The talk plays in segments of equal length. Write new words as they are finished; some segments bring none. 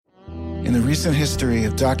In the recent history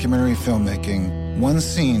of documentary filmmaking, one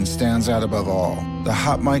scene stands out above all: the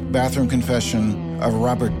hot mic bathroom confession of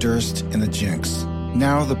Robert Durst in The Jinx.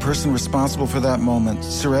 Now, the person responsible for that moment,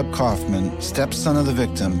 Sareb Kaufman, stepson of the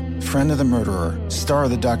victim, friend of the murderer, star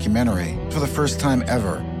of the documentary, for the first time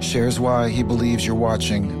ever, shares why he believes you're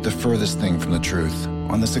watching the furthest thing from the truth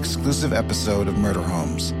on this exclusive episode of Murder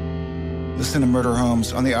Homes. Listen to Murder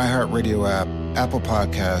Homes on the iHeartRadio app, Apple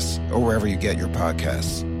Podcasts, or wherever you get your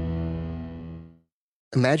podcasts.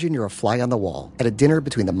 Imagine you're a fly on the wall at a dinner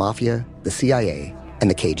between the Mafia, the CIA, and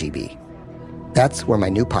the KGB. That's where my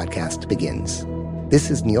new podcast begins.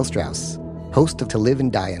 This is Neil Strauss, host of To Live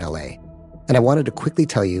and Die in LA, and I wanted to quickly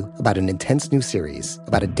tell you about an intense new series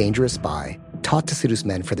about a dangerous spy taught to seduce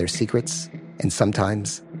men for their secrets and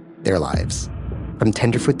sometimes their lives. From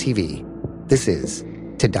Tenderfoot TV, this is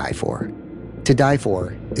To Die For. To Die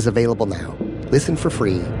For is available now. Listen for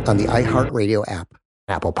free on the iHeartRadio app,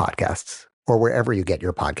 Apple Podcasts, or wherever you get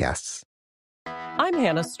your podcasts. I'm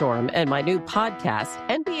Hannah Storm, and my new podcast,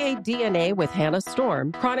 NBA DNA with Hannah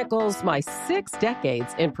Storm, chronicles my 6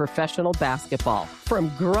 decades in professional basketball.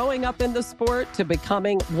 From growing up in the sport to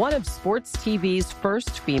becoming one of sports TV's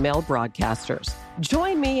first female broadcasters.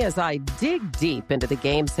 Join me as I dig deep into the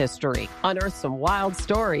game's history, unearth some wild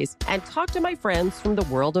stories, and talk to my friends from the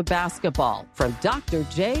world of basketball, from Dr.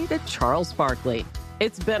 J to Charles Barkley.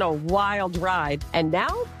 It's been a wild ride, and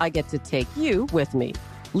now I get to take you with me.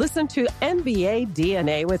 Listen to NBA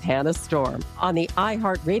DNA with Hannah Storm on the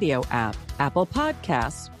iHeartRadio app, Apple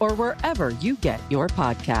Podcasts, or wherever you get your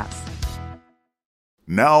podcasts.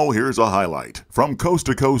 Now here's a highlight from Coast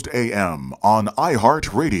to Coast AM on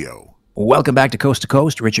iHeartRadio. Welcome back to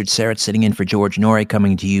Coast, Richard Serrett sitting in for George Norrie,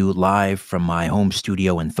 coming to you live from my home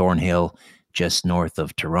studio in Thornhill, just north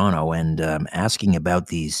of Toronto, and asking about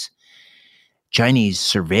these Chinese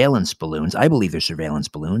surveillance balloons. I believe they're surveillance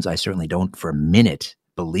balloons. I certainly don't for a minute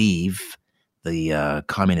believe the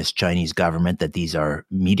communist Chinese government that these are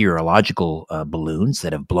meteorological balloons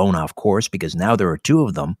that have blown off course, because now there are 2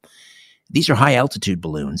 of them. These are high altitude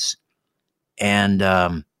balloons,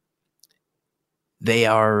 and they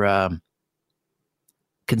are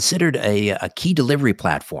considered a key delivery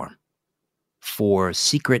platform for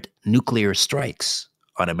secret nuclear strikes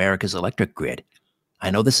on America's electric grid. I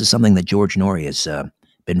know this is something that George Norrie has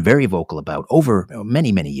been very vocal about over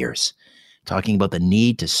many, many years, talking about the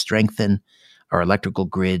need to strengthen our electrical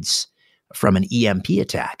grids from an EMP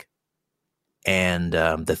attack. And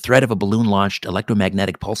the threat of a balloon-launched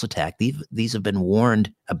electromagnetic pulse attack, these have been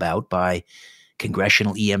warned about by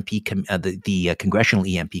Congressional the Congressional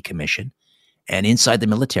EMP Commission and inside the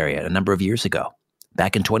military a number of years ago.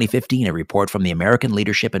 Back in 2015, a report from the American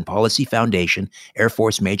Leadership and Policy Foundation, Air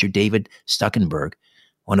Force Major David Stuckenberg,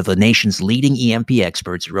 one of the nation's leading EMP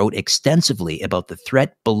experts, wrote extensively about the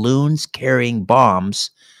threat balloons carrying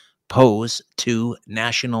bombs pose to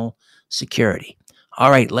national security.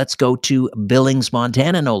 All right, let's go to Billings,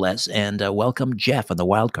 Montana, no less, and welcome Jeff on the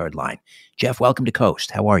wildcard line. Jeff, welcome to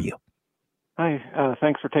Coast. How are you? Hi,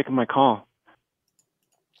 thanks for taking my call.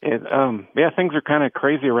 Things are kind of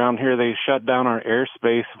crazy around here. They shut down our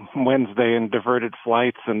airspace Wednesday and diverted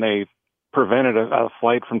flights, and they prevented a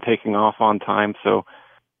flight from taking off on time, so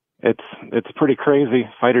it's pretty crazy.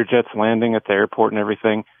 Fighter jets landing at the airport and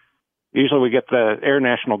everything. Usually we get the Air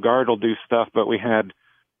National Guard will do stuff, but I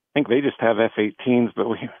think they just have F-18s, but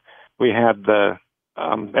we had the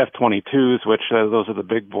F-22s, which those are the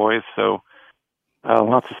big boys. So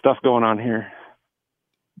lots of stuff going on here.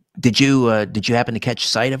 Did you happen to catch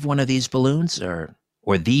sight of one of these balloons, or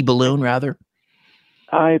the balloon rather?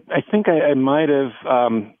 I think I might have.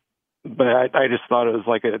 But I just thought it was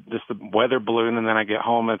like just a weather balloon, and then I get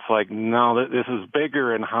home, it's like, no, this is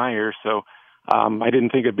bigger and higher. So I didn't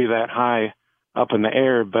think it'd be that high up in the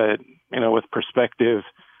air, but, with perspective,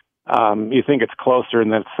 you think it's closer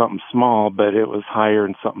and that it's something small, but it was higher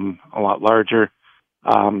and something a lot larger.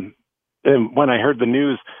 And when I heard the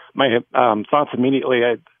news, my thoughts immediately,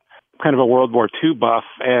 I'm kind of a World War II buff,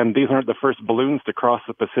 and these aren't the first balloons to cross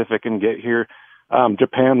the Pacific and get here.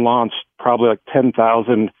 Japan launched probably like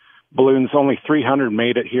 10,000 balloons. Only 300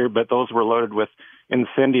 made it here, but those were loaded with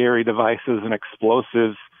incendiary devices and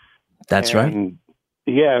explosives. That's right.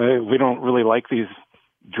 Yeah, we don't really like these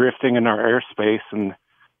drifting in our airspace. And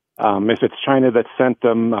if it's China that sent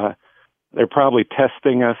them, they're probably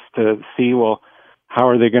testing us to see, well, how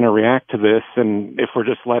are they going to react to this? And if we're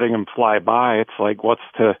just letting them fly by, it's like, what's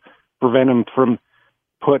to prevent them from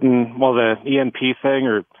putting, the EMP thing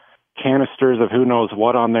or canisters of who knows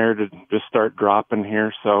what on there to just start dropping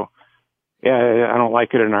here. So, yeah, I don't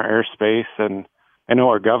like it in our airspace, and I know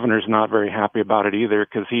our governor's not very happy about it either,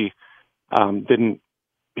 because he didn't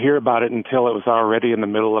hear about it until it was already in the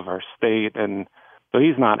middle of our state. And so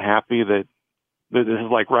he's not happy that this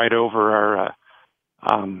is like right over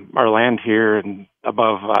our land here and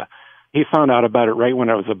above. He found out about it right when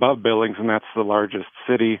I was above Billings, and that's the largest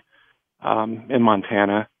city in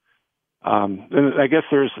Montana. And I guess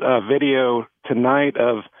there's a video tonight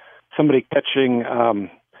of somebody catching.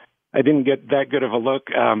 I didn't get that good of a look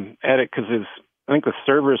at it because I think the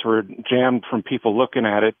servers were jammed from people looking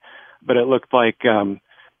at it, but it looked like the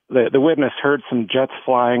witness heard some jets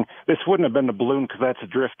flying. This wouldn't have been the balloon because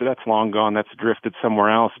that's drifted. That's long gone. That's drifted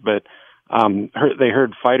somewhere else. But they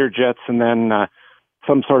heard fighter jets and then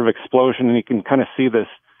some sort of explosion, and you can kind of see this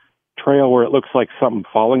trail where it looks like something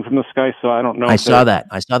falling from the sky. So I don't know. I saw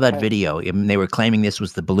that video. I mean, they were claiming this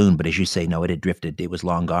was the balloon, but as you say, no, it had drifted. It was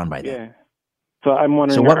long gone by then. Yeah. So I'm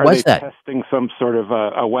wondering, so what was that? Testing some sort of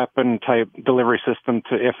a weapon type delivery system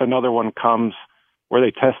to, if another one comes, were they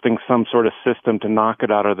testing some sort of system to knock it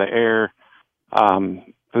out of the air?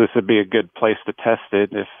 This would be a good place to test it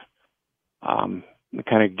if kind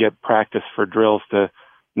of get practice for drills to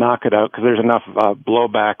knock it out, because there's enough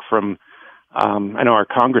blowback from, I know our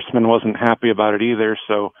congressman wasn't happy about it either,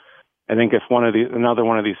 so I think if another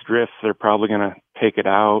one of these drifts, they're probably going to take it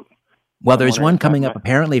out. Well, there's one coming up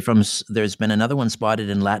apparently there's been another one spotted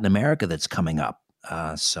in Latin America that's coming up.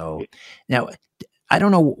 So now, I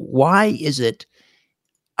don't know, why is it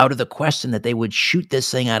out of the question that they would shoot this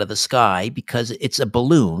thing out of the sky, because it's a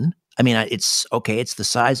balloon. I mean, it's the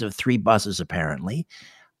size of 3 buses apparently.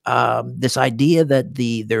 This idea that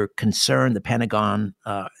they're concerned, the Pentagon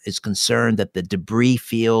is concerned that the debris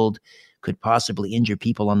field could possibly injure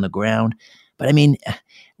people on the ground. But I mean,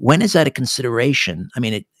 when is that a consideration? I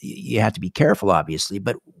mean, you have to be careful, obviously,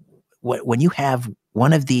 but when you have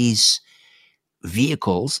one of these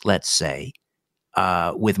vehicles, let's say,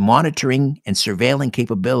 with monitoring and surveilling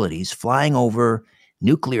capabilities flying over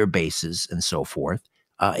nuclear bases and so forth,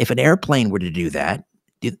 if an airplane were to do that,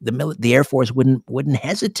 the Air Force wouldn't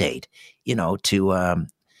hesitate, to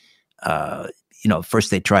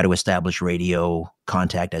first they'd try to establish radio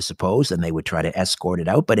contact, I suppose, and they would try to escort it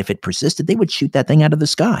out. But if it persisted, they would shoot that thing out of the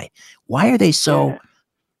sky. Why are they so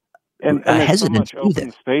hesitant so much to do open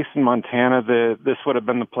this? space in Montana, this would have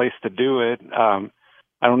been the place to do it. I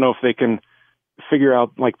don't know if they can figure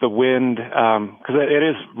out like the wind, because it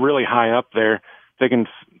is really high up there. They can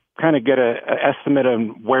kind of get an estimate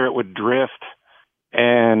on where it would drift.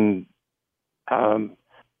 And I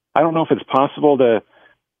don't know if it's possible to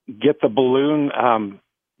get the balloon,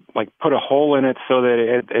 put a hole in it so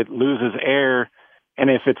that it loses air. And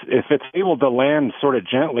if it's able to land sort of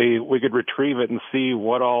gently, we could retrieve it and see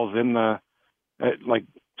what all's in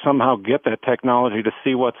somehow get that technology to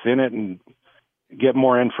see what's in it and get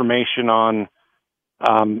more information on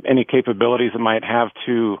any capabilities it might have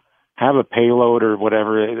to have a payload or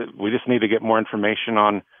whatever. We just need to get more information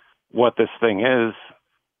on what this thing is.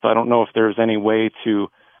 So I don't know if there's any way to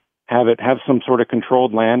have some sort of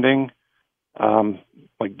controlled landing,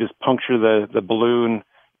 just puncture the balloon.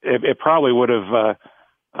 It probably would have,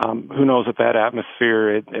 who knows, at that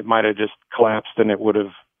atmosphere, it might have just collapsed, and it would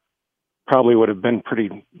have been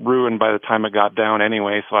pretty ruined by the time it got down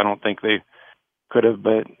anyway. So I don't think they could have,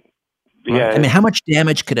 but yeah. Right. I mean, how much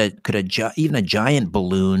damage could even a giant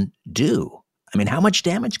balloon do? I mean, how much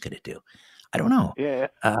damage could it do? I don't know. Yeah.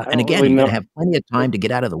 And again, you're going to have plenty of time to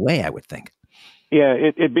get out of the way, I would think. Yeah,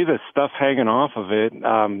 it'd be the stuff hanging off of it.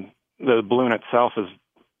 The balloon itself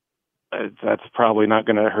that's probably not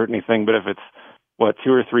going to hurt anything. But if it's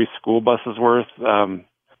 2 or 3 school buses worth,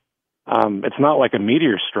 it's not like a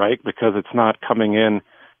meteor strike because it's not coming in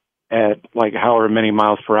at like however many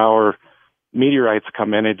miles per hour meteorites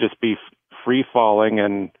come in. It'd just be free falling,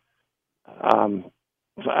 and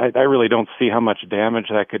I really don't see how much damage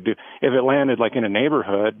that could do if it landed like in a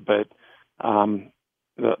neighborhood. But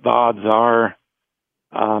the odds are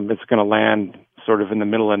it's going to land sort of in the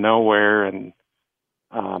middle of nowhere, and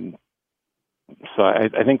so I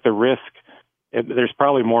think the risk, there's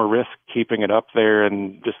probably more risk keeping it up there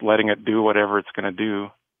and just letting it do whatever it's going to do.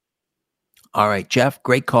 All right, Jeff,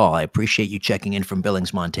 great call. I appreciate you checking in from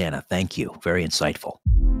Billings, Montana. Thank you. Very insightful.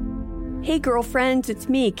 Hey, girlfriends, it's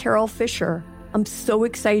me, Carol Fisher. I'm so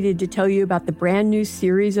excited to tell you about the brand new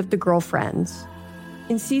series of The Girlfriends.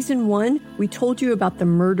 In season 1, we told you about the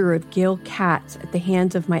murder of Gail Katz at the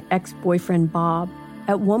hands of my ex-boyfriend, Bob.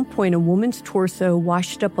 At one point, a woman's torso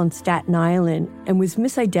washed up on Staten Island and was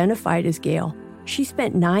misidentified as Gail. She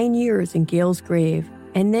spent 9 years in Gail's grave,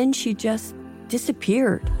 and then she just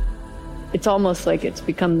disappeared. It's almost like it's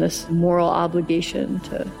become this moral obligation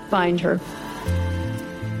to find her.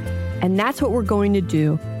 And that's what we're going to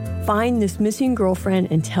do. Find this missing girlfriend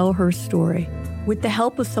and tell her story. with the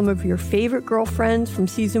help of some of your favorite girlfriends from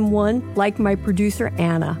season 1, like my producer,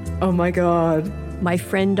 Anna. Oh my God. My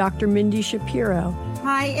friend, Dr. Mindy Shapiro.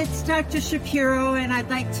 Hi, it's Dr. Shapiro, and I'd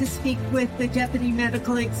like to speak with the Deputy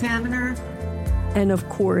Medical Examiner. And of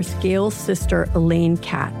course, Gail's sister, Elaine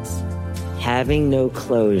Katz. Having no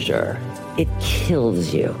closure, it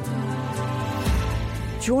kills you.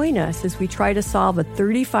 Join us as we try to solve a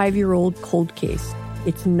 35-year-old cold case.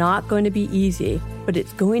 It's not going to be easy, but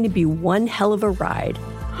it's going to be one hell of a ride.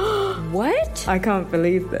 What? I can't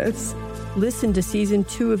believe this. Listen to Season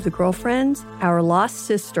 2 of The Girlfriends, Our Lost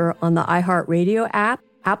Sister on the iHeartRadio app,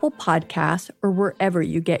 Apple Podcasts, or wherever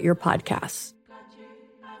you get your podcasts.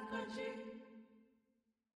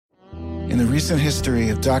 In the recent history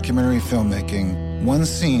of documentary filmmaking, one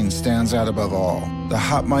scene stands out above all: the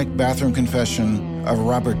hot mic bathroom confession of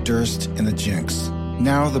Robert Durst in The Jinx.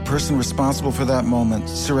 Now, the person responsible for that moment,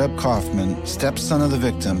 Sareb Kaufman, stepson of the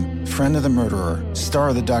victim, friend of the murderer, star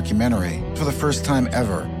of the documentary, for the first time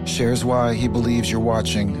ever, shares why he believes you're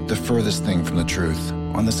watching the furthest thing from the truth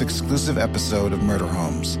on this exclusive episode of Murder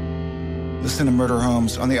Homes. Listen to Murder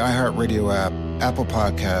Homes on the iHeartRadio app, Apple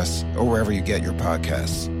Podcasts, or wherever you get your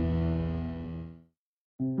podcasts.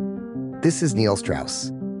 This is Neil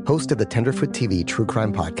Strauss, host of the Tenderfoot TV true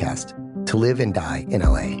crime podcast, To Live and Die in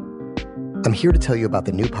LA. I'm here to tell you about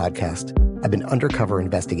the new podcast I've been undercover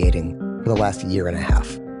investigating for the last year and a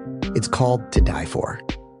half. It's called To Die For.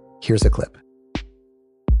 Here's a clip.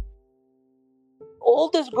 All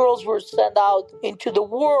these girls were sent out into the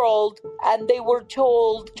world and they were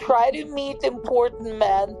told, try to meet important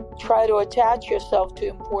men, try to attach yourself to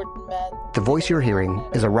important men. The voice you're hearing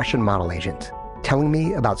is a Russian model agent telling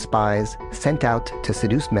me about spies sent out to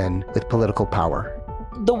seduce men with political power.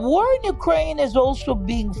 The war in Ukraine is also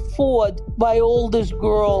being fought by all these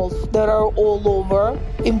girls that are all over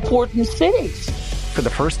important cities. For the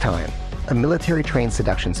first time, a military-trained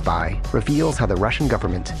seduction spy reveals how the Russian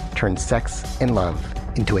government turned sex and love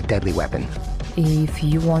into a deadly weapon. If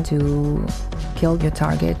you want to kill your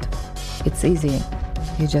target, it's easy.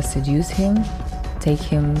 You just seduce him, take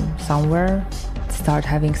him somewhere, start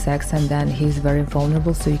having sex, and then he's very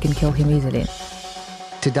vulnerable, so you can kill him easily.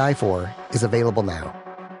 To Die For is available now.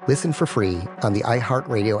 Listen for free on the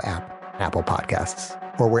iHeartRadio app, Apple Podcasts,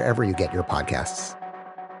 or wherever you get your podcasts.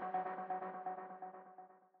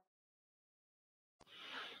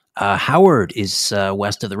 Howard is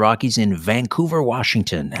west of the Rockies in Vancouver,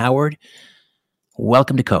 Washington. Howard,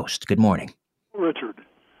 welcome to Coast. Good morning. Richard,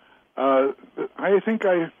 I think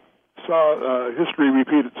I saw history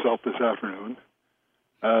repeat itself this afternoon.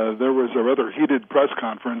 There was a rather heated press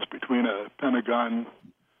conference between a Pentagon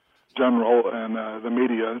general and the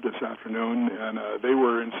media this afternoon, and they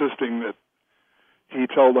were insisting that he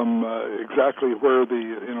tell them exactly where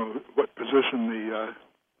what position the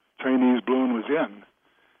Chinese balloon was in,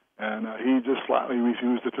 and he just flatly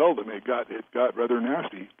refused to tell them. It got rather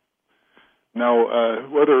nasty. Now,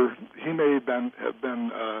 whether he may have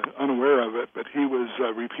been unaware of it, but he was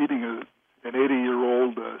repeating an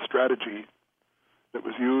 80-year-old strategy that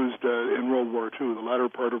was used in World War II, the latter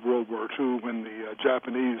part of World War II, when the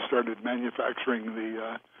Japanese started manufacturing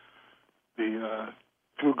the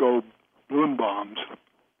Fugo balloon bombs,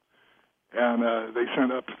 and they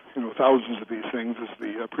sent up thousands of these things, as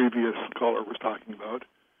the previous caller was talking about.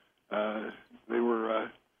 They were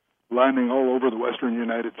landing all over the western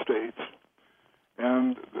United States.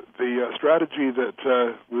 And the strategy that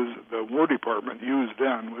was the War Department used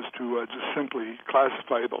then was to just simply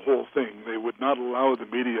classify the whole thing. They would not allow the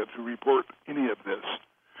media to report any of this.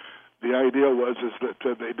 The idea was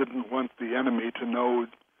that they didn't want the enemy to know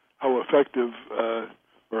how effective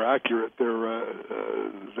or accurate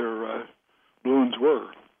their balloons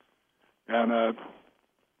were, and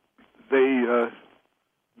they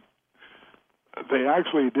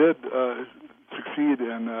actually did succeed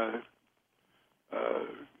in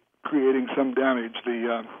creating some damage.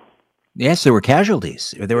 Yes, there were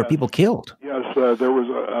casualties. There were people killed. Yes, there was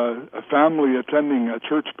a family attending a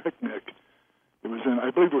church picnic. It was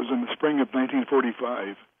I believe it was in the spring of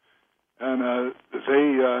 1945, and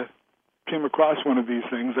they came across one of these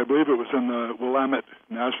things. I believe it was in the Willamette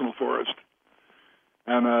National Forest,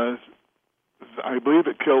 and I believe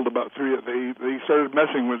it killed about three. They started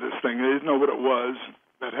messing with this thing. They didn't know what it was.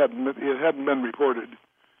 It hadn't been reported.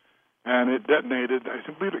 And it detonated. I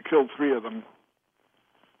believe it killed three of them.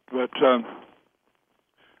 But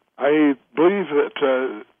I believe that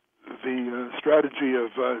the strategy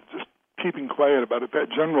of just keeping quiet about it, that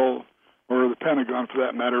general, or the Pentagon for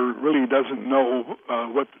that matter, really doesn't know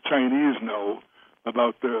what the Chinese know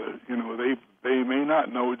about they may not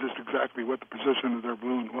know just exactly what the position of their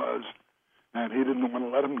balloon was, and he didn't want to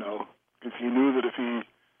let them know. because he knew that if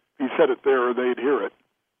he said it there, they'd hear it.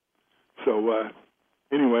 So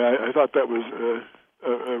anyway, I thought that was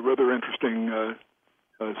a rather interesting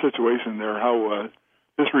situation there, how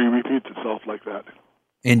history repeats itself like that.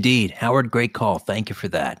 Indeed. Howard, great call. Thank you for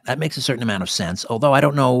that. That makes a certain amount of sense, although I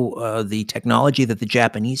don't know the technology that the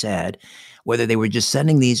Japanese had, whether they were just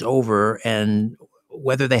sending these over and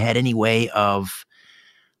whether they had any way of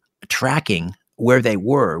tracking where they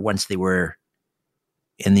were once they were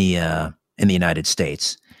in the United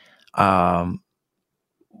States, or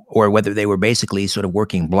whether they were basically sort of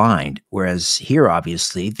working blind. Whereas here,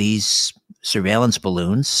 obviously, these surveillance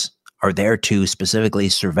balloons are there to specifically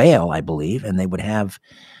surveil, I believe, and they would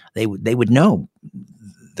know,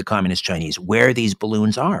 the Communist Chinese, where these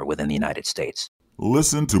balloons are within the United States.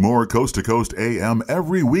 Listen to more Coast to Coast AM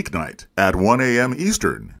every weeknight at 1 a.m.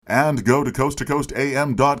 Eastern, and go to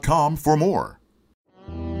coasttocoastam.com for more.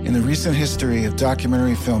 In the recent history of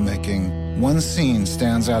documentary filmmaking, one scene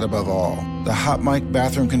stands out above all: the hot mic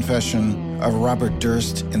bathroom confession of Robert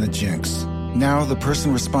Durst in The Jinx. Now, the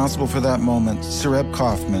person responsible for that moment, Sareb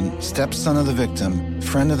Kaufman, stepson of the victim,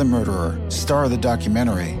 friend of the murderer, star of the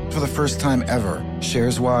documentary, for the first time ever,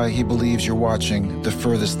 shares why he believes you're watching the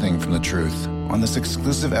furthest thing from the truth on this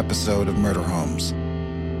exclusive episode of Murder Homes.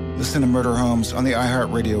 Listen to Murder Homes on the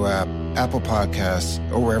iHeartRadio app, Apple Podcasts,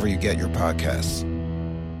 or wherever you get your podcasts.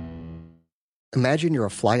 Imagine you're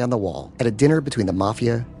a fly on the wall at a dinner between the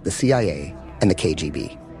Mafia, the CIA, and the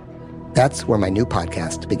KGB. That's where my new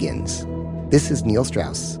podcast begins. This is Neil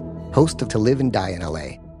Strauss, host of To Live and Die in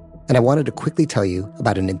LA, and I wanted to quickly tell you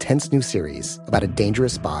about an intense new series about a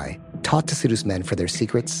dangerous spy taught to seduce men for their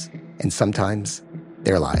secrets and sometimes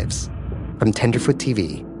their lives. From Tenderfoot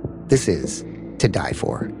TV, this is To Die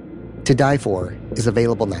For. To Die For is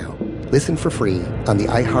available now. Listen for free on the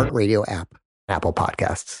iHeartRadio app, Apple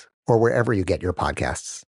Podcasts, or wherever you get your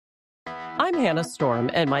podcasts. I'm Hannah Storm,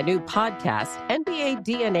 and my new podcast, NBA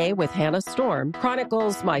DNA with Hannah Storm,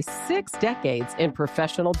 chronicles my 6 decades in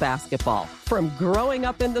professional basketball. From growing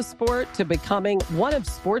up in the sport to becoming one of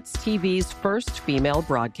sports TV's first female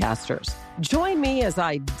broadcasters. Join me as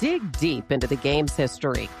I dig deep into the game's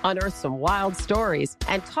history, unearth some wild stories,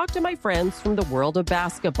 and talk to my friends from the world of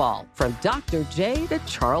basketball, from Dr. J to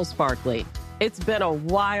Charles Barkley. It's been a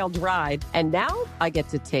wild ride, and now I get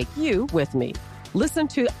to take you with me. Listen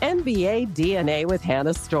to NBA DNA with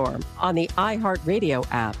Hannah Storm on the iHeartRadio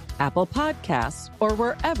app, Apple Podcasts, or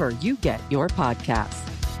wherever you get your podcasts.